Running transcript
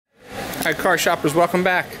Hi car shoppers, welcome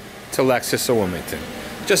back to Lexus of Wilmington.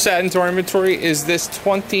 Just added into our inventory is this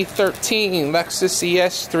 2013 Lexus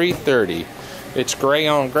ES330. It's gray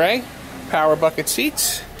on gray, power bucket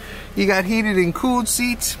seats. You got heated and cooled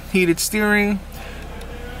seats, heated steering,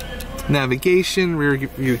 navigation, rear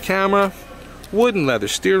view camera, wood and leather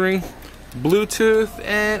steering, Bluetooth,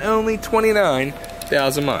 and only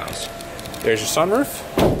 29,000 miles. There's your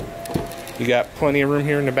sunroof. You got plenty of room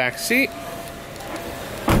here in the back seat.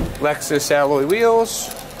 Lexus alloy wheels.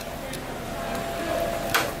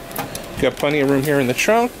 Got plenty of room here in the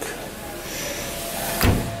trunk.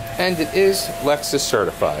 And it is Lexus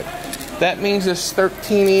certified. That means this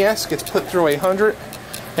 13 ES gets put through a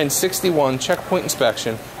 161 checkpoint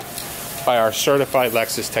inspection by our certified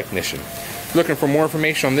Lexus technician. Looking for more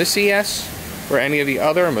information on this ES or any of the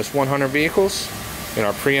other almost 100 vehicles in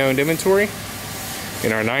our pre-owned inventory,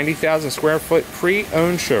 in our 90,000 square foot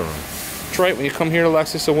pre-owned showroom. That's right, when you come here to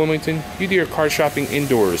Lexus of Wilmington, you do your car shopping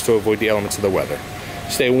indoors to avoid the elements of the weather.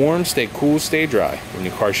 Stay warm, stay cool, stay dry when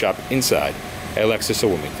you car shop inside at Lexus of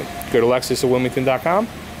Wilmington. Go to lexusofwilmington.com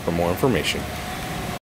for more information.